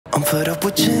I'm fed up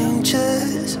with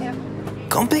changes.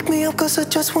 Come pick me up cause I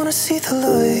just wanna see the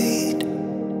light.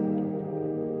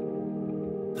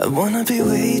 I wanna be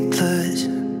weightless.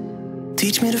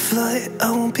 Teach me to fly,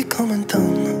 I won't be coming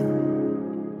down.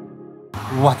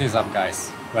 What is up,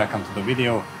 guys? Welcome to the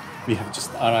video. We have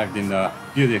just arrived in the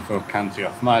beautiful country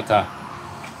of Malta.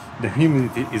 The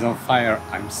humidity is on fire,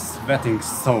 I'm sweating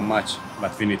so much,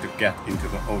 but we need to get into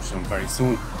the ocean very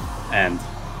soon and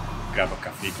grab a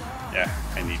coffee. Yeah,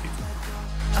 I need it.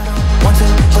 I don't want to,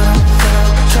 but I'm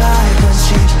gonna try. When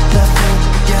she left me,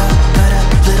 yeah, got a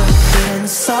little bit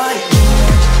inside.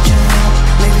 You know,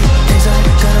 maybe things are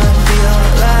gonna be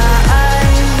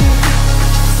alright.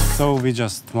 So we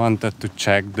just wanted to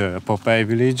check the Popeye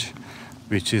village,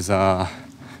 which is a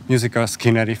musical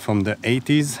scenery from the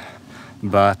 80s,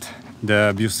 but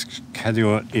the bus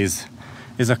schedule is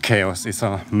a chaos, it's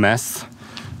a mess.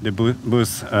 The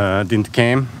bus didn't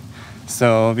came,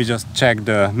 so we just checked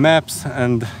the maps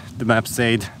and the map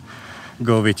said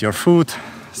go with your foot,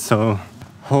 so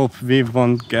hope we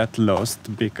won't get lost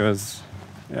because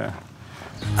yeah.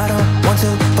 I don't want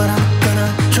to, but I'm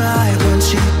gonna try. When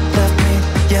she left me,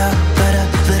 yeah, got a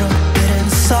little bit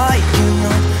inside. You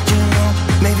know,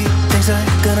 maybe things are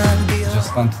gonna be alright.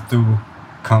 Just wanted to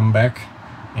come back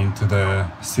into the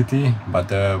city, but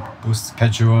the bus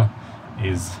schedule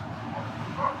is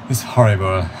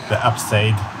horrible. The app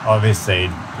said, always said,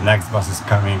 the next bus is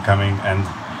coming, and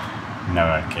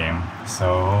never came.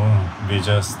 So we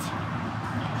just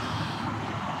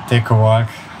take a walk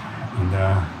in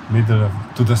the middle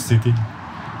to the city.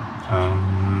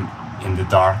 In the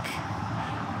dark,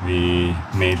 we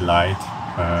made light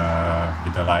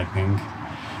with the lightning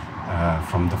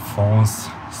from the phones.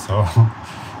 So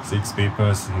 6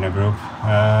 people in a group.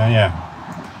 Yeah.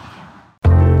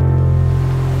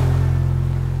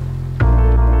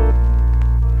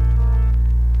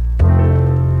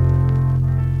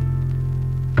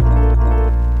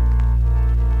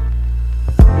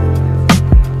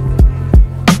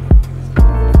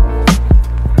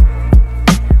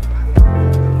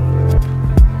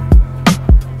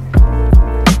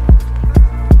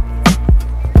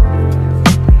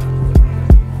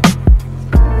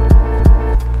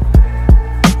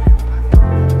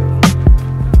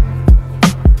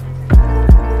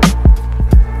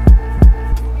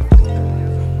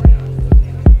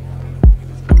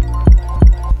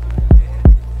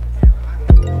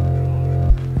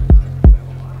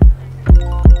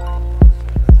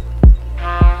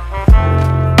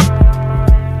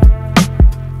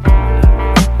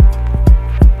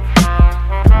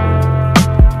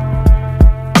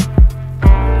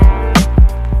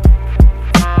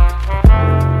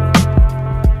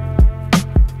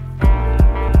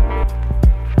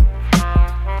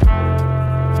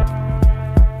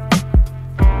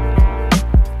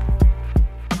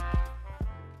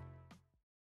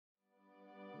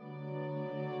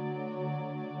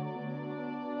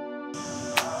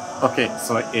 Okay,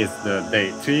 so it's the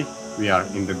day 3, we are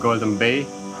in the Golden Bay,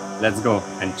 let's go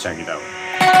and check it out.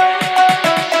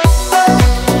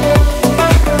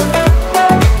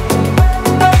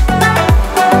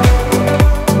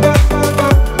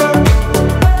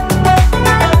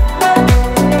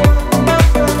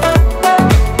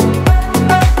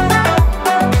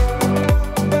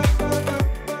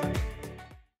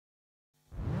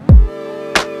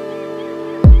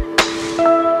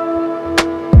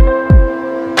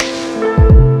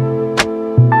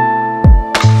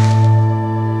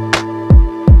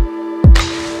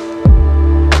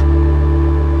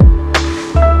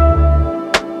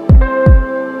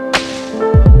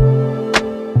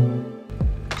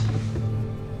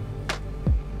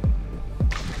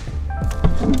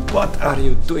 What are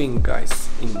you doing, guys,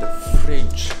 in the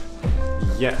fridge?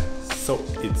 Yeah, so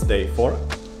it's day 4.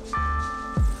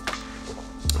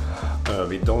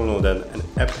 We downloaded an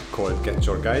app called Get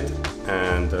Your Guide,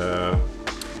 and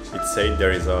it said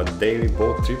there is a daily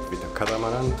boat trip with a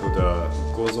catamaran to the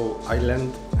Gozo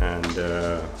Island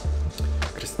and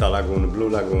Crystal Lagoon, Blue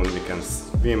Lagoon. We can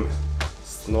swim,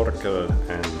 snorkel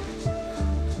and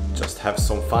just have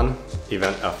some fun,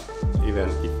 even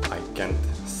if I can't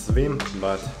swim,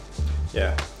 but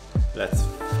yeah, let's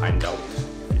find out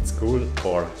if it's cool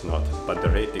or not, but the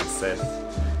rating says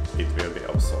it will be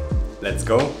awesome. Let's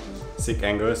go, Sick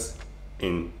Angles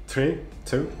in 3,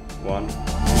 2, 1.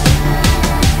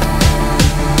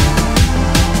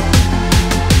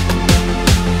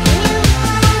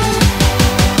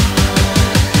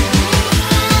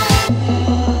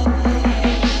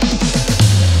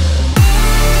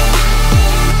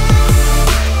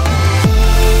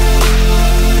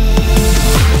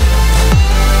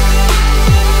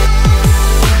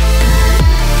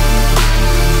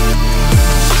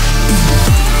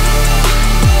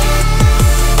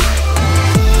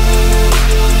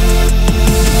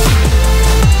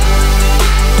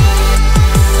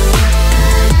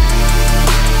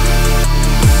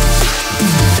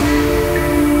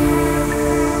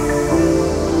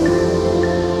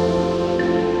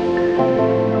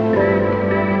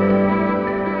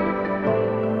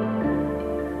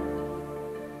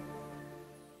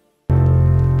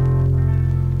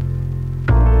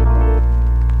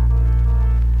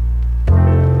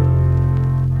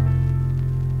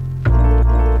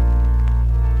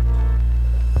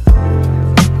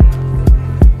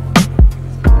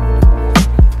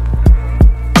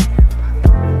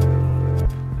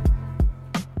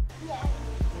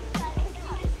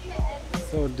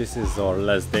 So this is our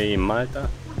last day in Malta.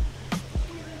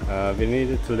 We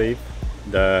needed to leave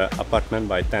the apartment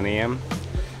by 10 AM,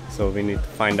 so we need to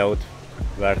find out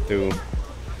where to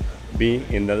be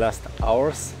in the last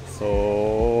hours.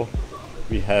 So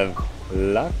we have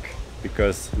luck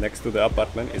because next to the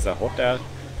apartment is a hotel,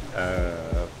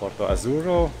 Porto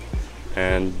Azzurro,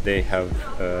 and they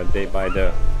buy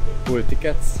the pool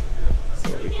tickets,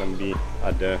 so we can be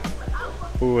at the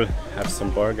pool, have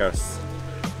some burgers,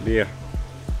 beer,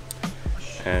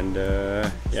 and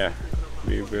yeah,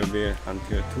 we will be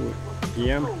until 2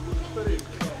 PM.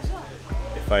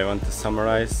 If I want to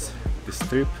summarize this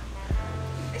trip,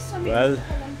 well,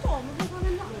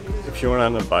 if you're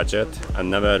on a budget and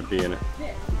never been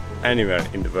anywhere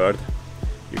in the world,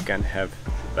 you can have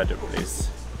better place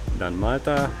than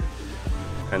Malta,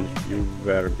 and you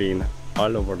were been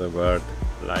all over the world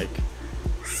like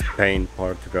Spain,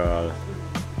 Portugal,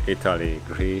 Italy,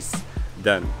 Greece,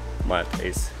 then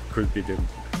Malta could be the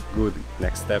good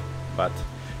next step. But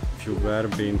if you were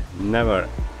been never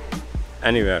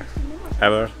anywhere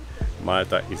ever,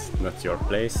 Malta is not your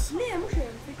place.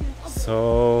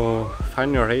 So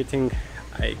final rating,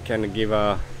 I can give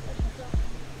a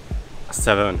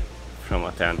 7 from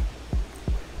a 10.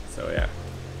 So yeah,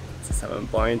 it's a 7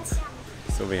 points.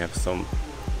 So we have some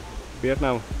beer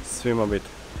now, swim a bit,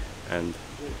 and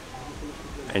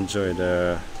enjoy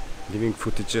the living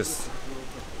footages.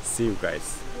 See you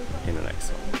guys in the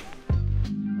next one.